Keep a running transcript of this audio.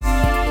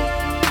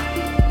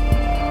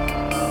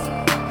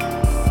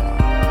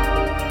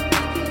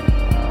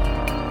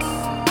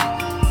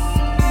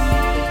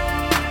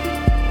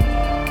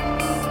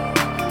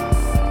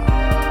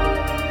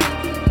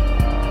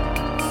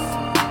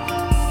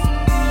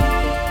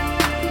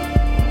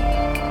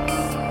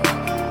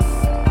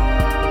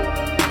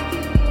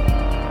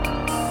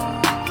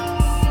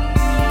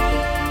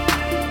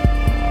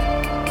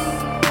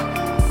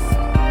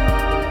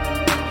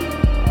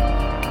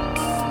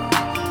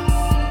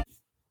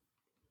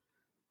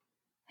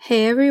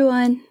Hey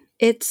everyone,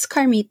 it's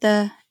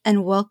Carmita,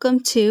 and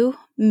welcome to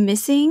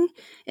Missing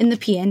in the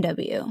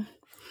PNW.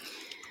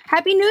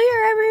 Happy New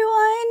Year,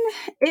 everyone!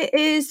 It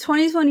is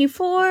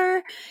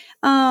 2024.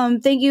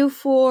 Thank you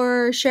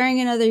for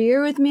sharing another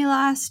year with me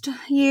last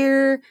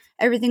year.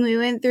 Everything we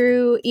went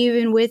through,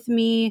 even with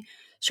me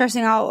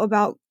stressing out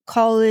about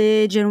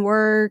college and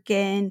work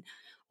and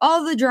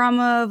all the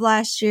drama of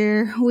last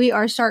year. We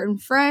are starting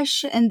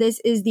fresh, and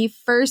this is the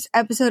first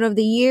episode of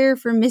the year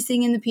for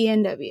Missing in the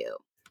PNW.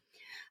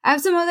 I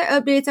have some other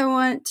updates I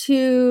want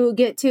to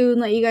get to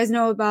and let you guys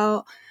know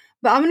about,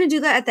 but I'm going to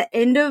do that at the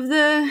end of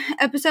the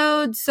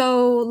episode.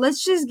 So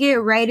let's just get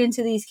right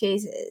into these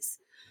cases.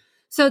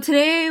 So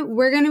today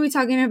we're going to be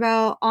talking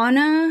about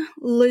Ana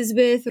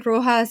Lisbeth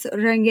Rojas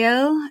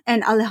Rangel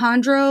and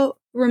Alejandro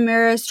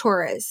Ramirez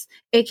Torres,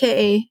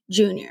 aka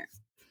Junior.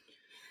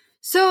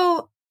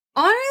 So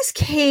Ana's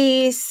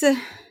case,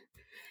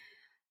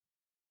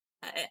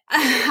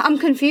 I'm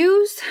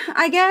confused,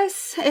 I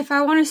guess, if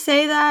I want to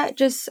say that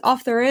just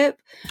off the rip.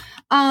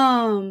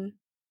 Anna's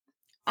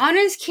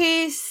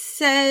case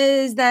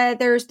says that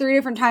there's 3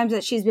 different times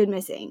that she's been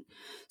missing.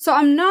 So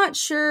I'm not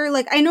sure,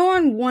 I know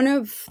on one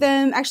of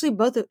them, actually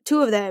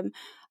two of them,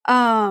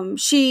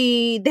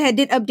 they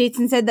did updates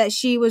and said that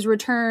she was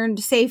returned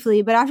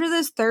safely. But after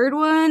this third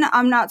one,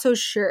 I'm not so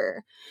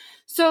sure.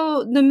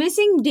 So the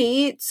missing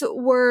dates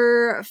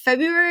were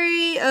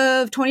February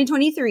of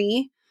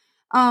 2023.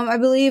 I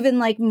believe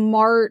in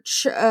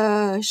March,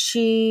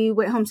 she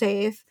went home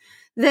safe.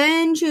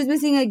 Then she was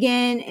missing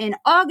again in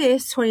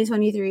August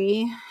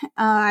 2023.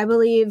 I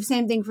believe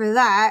same thing for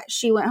that.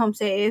 She went home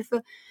safe.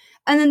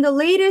 And then the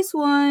latest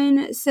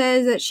one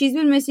says that she's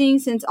been missing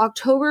since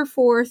October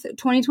 4th,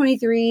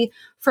 2023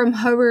 from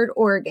Hubbard,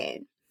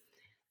 Oregon.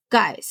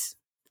 Guys,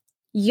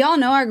 y'all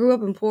know I grew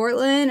up in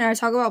Portland and I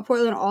talk about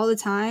Portland all the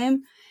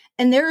time.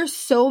 And there are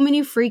so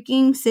many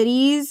freaking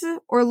cities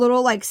or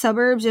little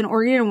suburbs in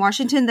Oregon and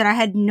Washington that I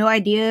had no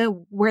idea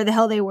where the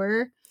hell they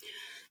were.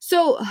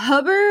 So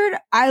Hubbard,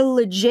 I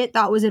legit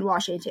thought was in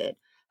Washington.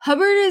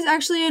 Hubbard is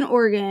actually in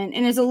Oregon,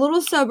 and it's a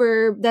little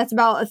suburb that's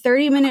about a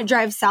 30-minute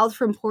drive south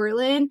from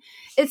Portland.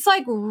 It's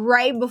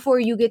right before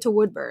you get to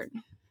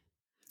Woodburn.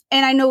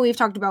 And I know we've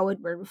talked about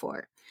Woodburn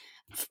before.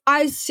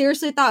 I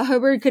seriously thought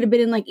Hubbard could have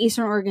been in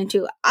Eastern Oregon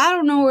too. I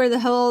don't know where the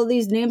hell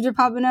these names are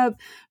popping up,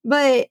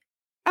 but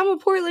I'm a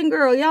Portland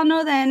girl. Y'all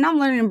know that, and I'm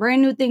learning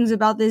brand new things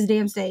about this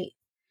damn state.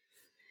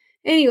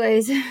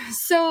 Anyways,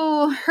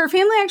 so her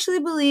family actually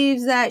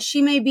believes that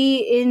she may be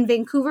in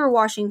Vancouver,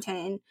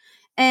 Washington,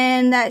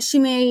 and that she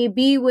may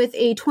be with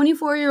a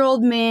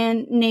 24-year-old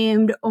man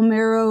named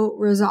Homero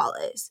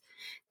Rosales.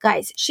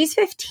 Guys, she's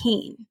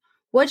 15.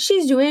 What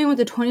she's doing with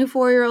a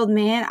 24-year-old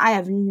man, I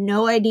have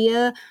no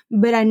idea,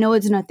 but I know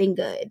it's nothing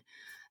good.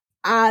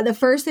 The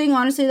first thing,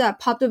 honestly,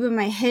 that popped up in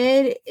my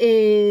head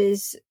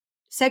is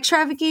sex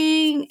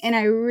trafficking, and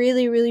I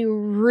really, really,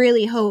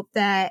 really hope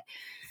that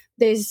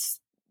this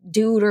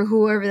dude or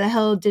whoever the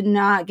hell did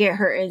not get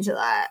her into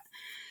that.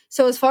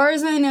 So as far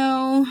as I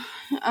know,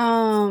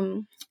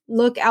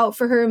 look out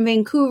for her in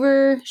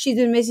Vancouver. She's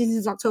been missing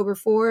since October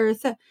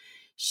 4th.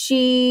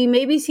 She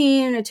may be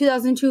seen in a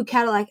 2002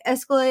 Cadillac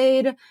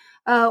Escalade.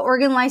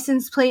 Oregon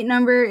license plate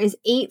number is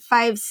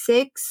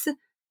 856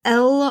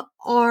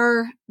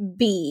 LRB,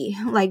 be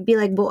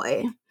like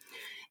boy.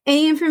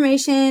 Any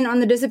information on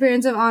the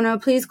disappearance of Ana,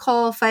 please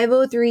call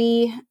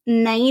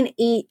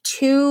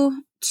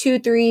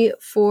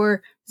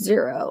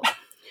 503-982-2340.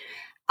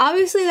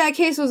 Obviously, that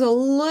case was a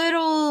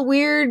little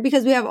weird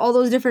because we have all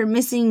those different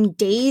missing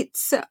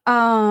dates.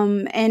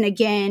 And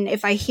again,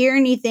 if I hear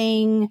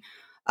anything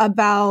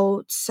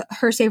about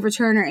her safe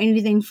return or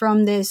anything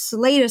from this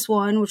latest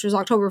one, which was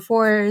October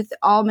 4th,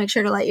 I'll make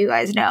sure to let you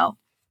guys know.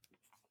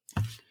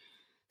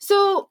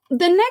 So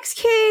the next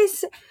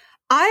case,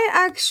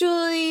 I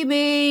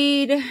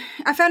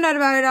found out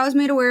about it. I was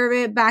made aware of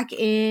it back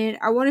in,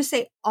 I want to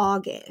say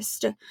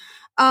August.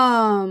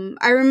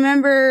 I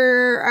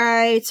remember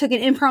I took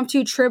an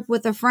impromptu trip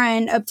with a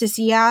friend up to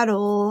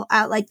Seattle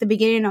at the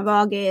beginning of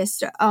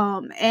August.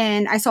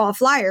 And I saw a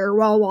flyer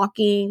while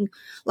walking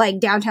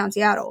downtown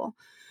Seattle.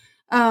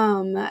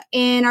 And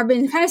I've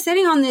been kind of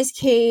sitting on this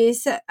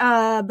case,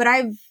 but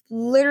I've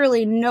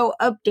literally no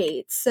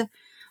updates.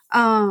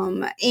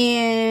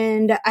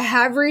 And I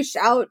have reached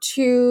out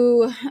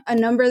to a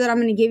number that I'm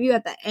going to give you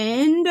at the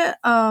end,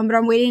 but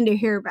I'm waiting to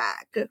hear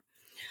back.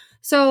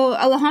 So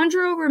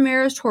Alejandro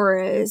Ramirez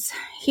Torres,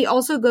 he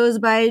also goes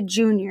by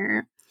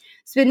Junior.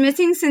 He's been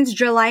missing since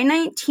July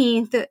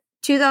 19th,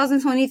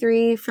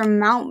 2023 from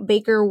Mount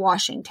Baker,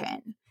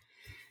 Washington.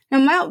 Now,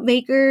 Mount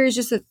Baker is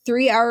just a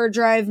 3-hour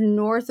drive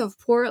north of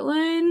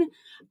Portland.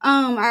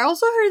 I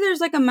also heard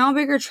there's a Mount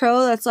Baker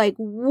trail that's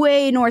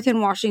way north in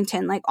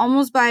Washington,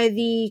 almost by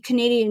the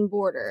Canadian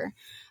border.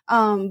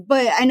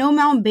 But I know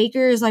Mount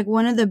Baker is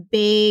one of the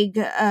big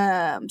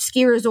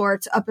ski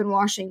resorts up in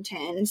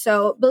Washington.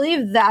 So I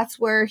believe that's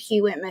where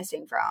he went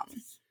missing from.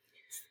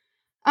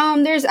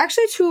 There's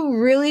actually two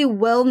really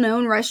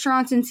well-known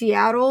restaurants in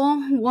Seattle.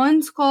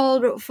 One's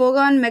called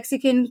Fogan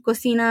Mexican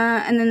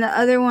Cocina, and then the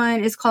other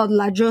one is called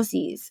La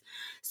Josie's.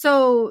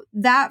 So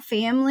that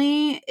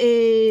family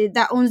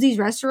that owns these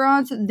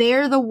restaurants,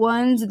 they're the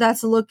ones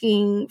that's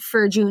looking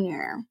for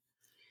Junior.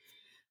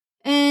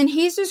 And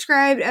he's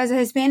described as a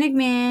Hispanic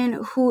man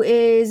who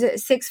is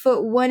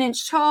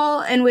 6'1"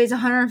 tall and weighs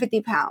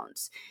 150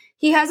 pounds.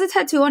 He has a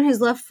tattoo on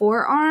his left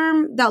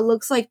forearm that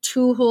looks like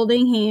two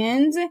holding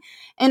hands.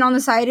 And on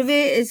the side of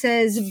it, it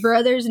says,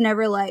 "Brothers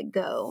never let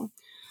go."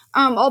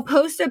 I'll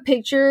post a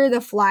picture.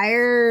 The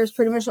flyer is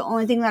pretty much the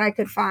only thing that I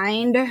could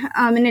find.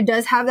 And it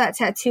does have that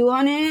tattoo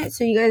on it.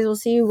 So you guys will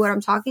see what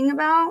I'm talking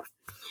about.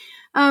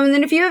 And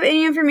then if you have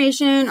any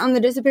information on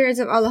the disappearance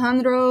of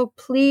Alejandro,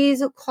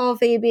 please call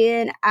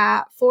Fabian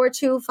at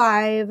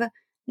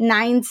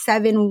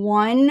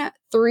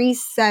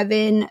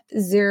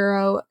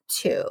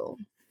 425-971-3702.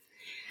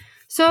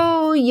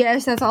 So,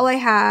 yes, that's all I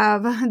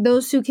have.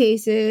 Those two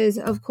cases,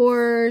 of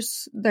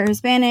course, they're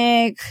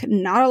Hispanic,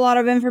 not a lot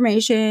of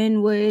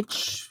information,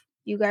 which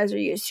you guys are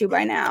used to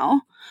by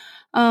now.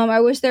 I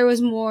wish there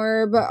was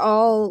more, but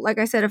like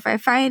I said, if I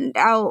find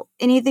out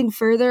anything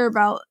further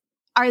about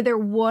either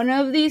one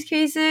of these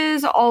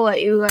cases, I'll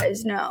let you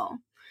guys know.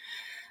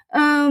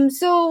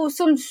 So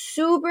some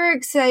super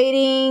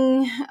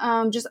exciting,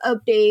 just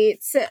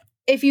updates.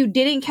 If you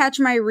didn't catch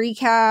my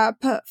recap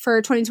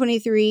for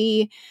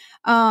 2023,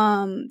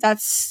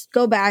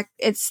 go back.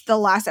 It's the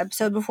last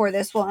episode before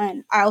this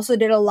one. I also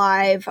did a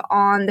live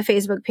on the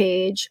Facebook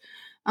page.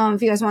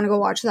 If you guys want to go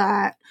watch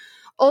that.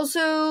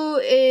 Also,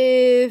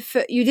 if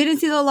you didn't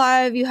see the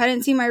live, you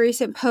hadn't seen my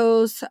recent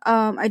posts,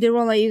 I did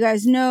want to let you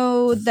guys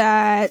know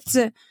that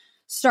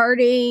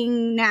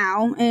starting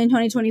now in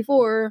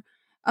 2024,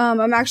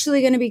 I'm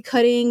actually going to be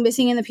cutting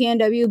Missing in the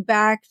PNW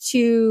back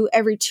to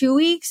every 2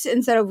 weeks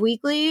instead of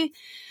weekly.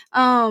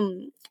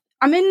 I'm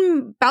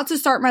about to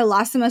start my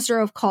last semester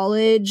of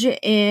college,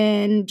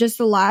 and just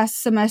the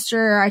last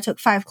semester, I took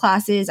 5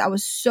 classes. I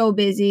was so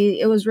busy.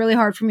 It was really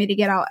hard for me to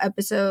get out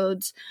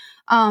episodes.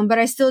 But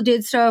I still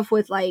did stuff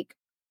with like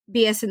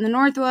BS in the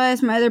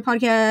Northwest, my other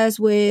podcast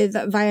with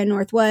Via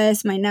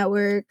Northwest, my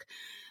network.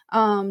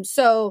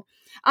 So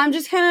I'm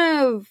just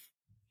kind of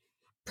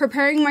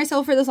preparing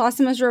myself for this last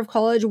semester of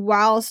college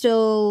while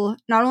still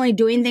not only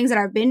doing things that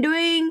I've been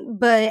doing,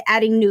 but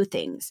adding new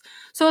things.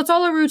 So it's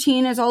all a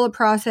routine. It's all a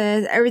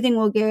process. Everything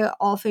will get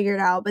all figured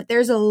out, but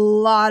there's a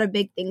lot of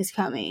big things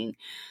coming.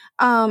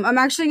 I'm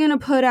actually going to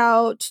put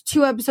out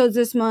 2 episodes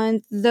this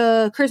month.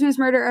 The Christmas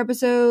murder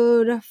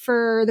episode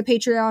for the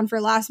Patreon for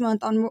last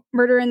month on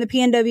murder in the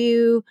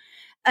PNW.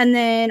 And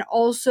then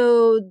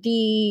also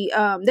the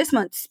this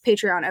month's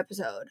Patreon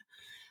episode.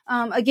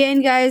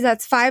 Again, guys,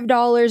 that's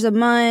 $5 a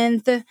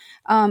month.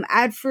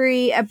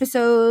 Ad-free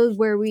episodes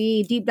where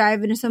we deep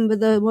dive into some of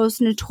the most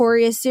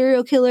notorious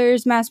serial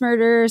killers, mass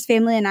murderers,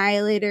 family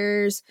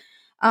annihilators,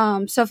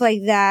 stuff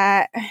like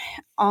that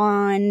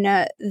on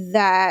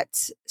that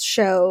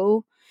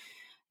show.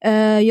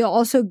 You'll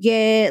also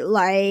get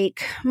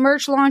like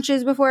merch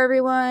launches before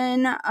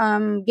everyone,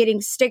 getting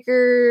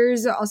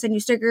stickers. I'll send you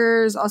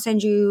stickers. I'll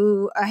send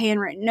you a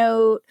handwritten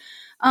note.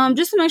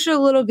 Just some extra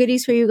little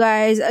goodies for you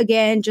guys.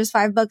 Again, just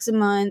 $5 a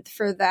month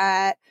for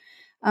that.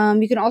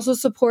 You can also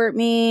support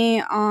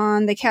me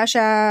on the Cash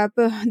App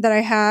that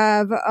I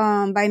have,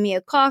 buy me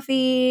a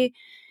coffee.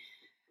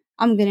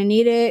 I'm going to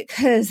need it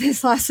because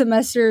this last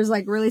semester is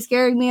like really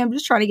scaring me. I'm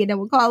just trying to get done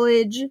with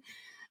college.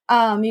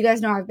 You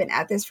guys know I've been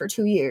at this for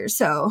 2 years,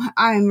 so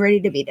I'm ready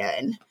to be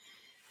done.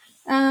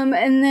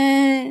 And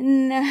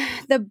then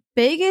the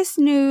biggest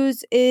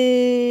news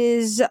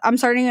is I'm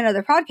starting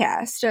another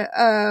podcast.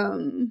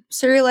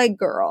 Serial Egg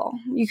Girl.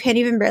 You can't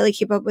even barely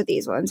keep up with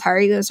these ones. How are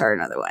you going to start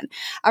another one?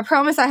 I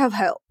promise I have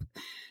help.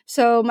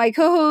 So my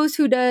co-host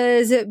who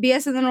does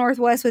BS in the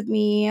Northwest with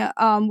me,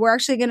 we're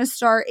actually going to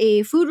start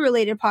a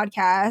food-related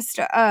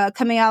podcast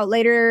coming out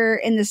later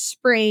in the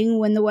spring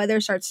when the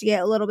weather starts to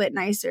get a little bit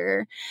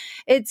nicer.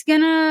 It's going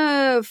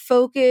to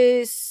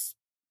focus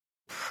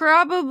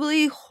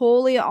probably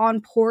wholly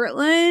on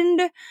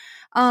Portland,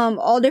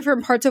 all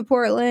different parts of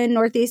Portland,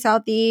 northeast,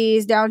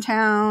 southeast,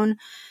 downtown.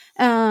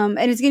 And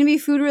it's going to be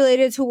food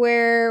related to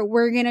where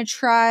we're going to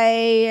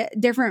try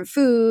different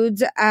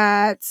foods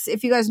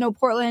if you guys know,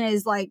 Portland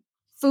is like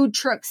food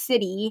truck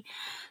city.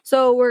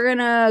 So we're going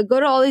to go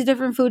to all these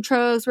different food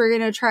trucks. We're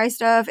going to try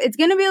stuff. It's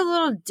going to be a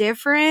little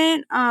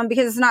different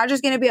because it's not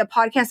just going to be a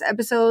podcast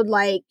episode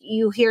like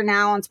you hear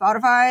now on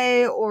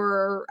Spotify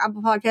or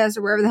Apple Podcasts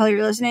or wherever the hell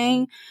you're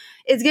listening.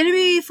 It's going to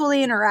be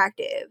fully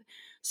interactive.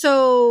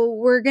 So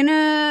we're going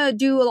to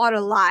do a lot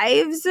of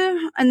lives,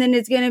 and then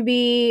it's going to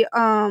be,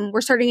 we're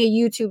starting a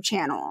YouTube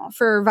channel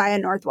for Via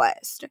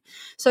Northwest.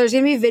 So there's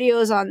going to be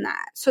videos on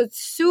that. So it's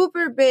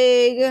super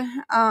big.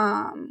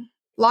 A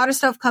lot of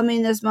stuff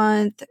coming this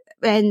month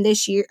and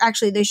this year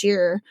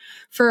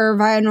for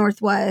Via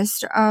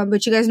Northwest.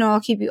 But you guys know I'll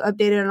keep you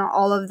updated on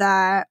all of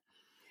that.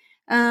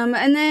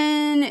 And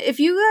then if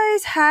you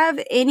guys have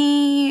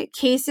any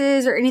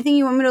cases or anything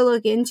you want me to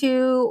look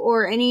into,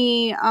 or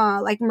any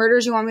like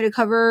murders you want me to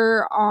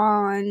cover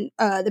on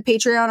the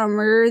Patreon on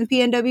Murder in the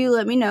PNW,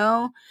 let me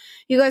know.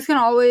 You guys can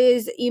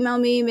always email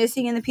me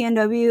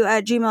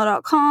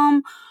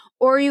missinginthepnw@gmail.com,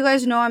 or you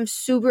guys know I'm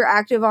super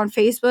active on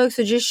Facebook,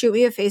 so just shoot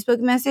me a Facebook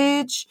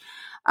message.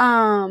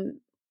 And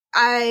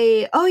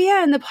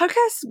the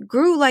podcast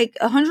grew like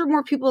 100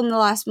 more people in the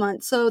last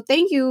month, so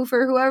thank you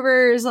for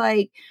whoever's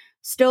like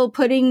still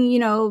putting,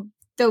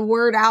 the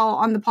word out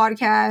on the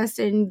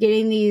podcast and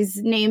getting these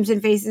names and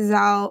faces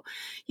out.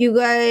 You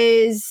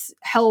guys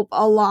help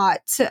a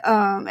lot.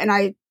 And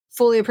I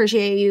fully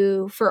appreciate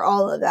you for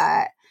all of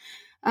that.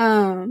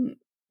 Do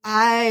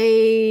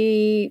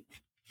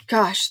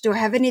I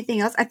have anything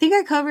else? I think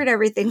I covered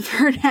everything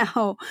for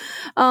now.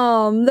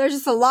 There's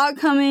just a lot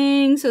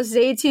coming, so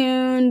stay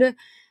tuned.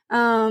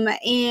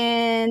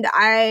 And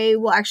I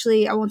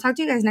won't talk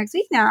to you guys next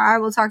week now. I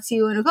will talk to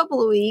you in a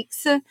couple of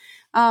weeks.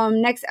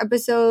 Next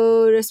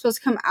episode is supposed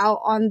to come out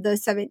on the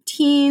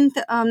 17th.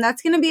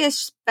 That's going to be a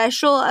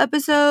special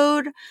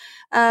episode.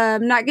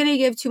 I'm not going to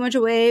give too much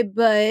away,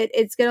 but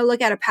it's going to look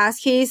at a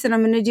past case, and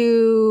I'm going to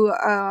do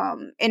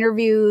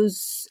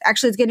interviews.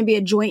 Actually, it's going to be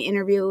a joint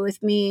interview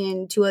with me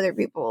and 2 other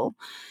people.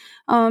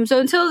 So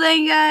until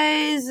then,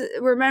 guys,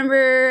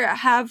 remember,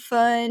 have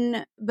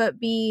fun, but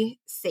be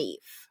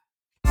safe.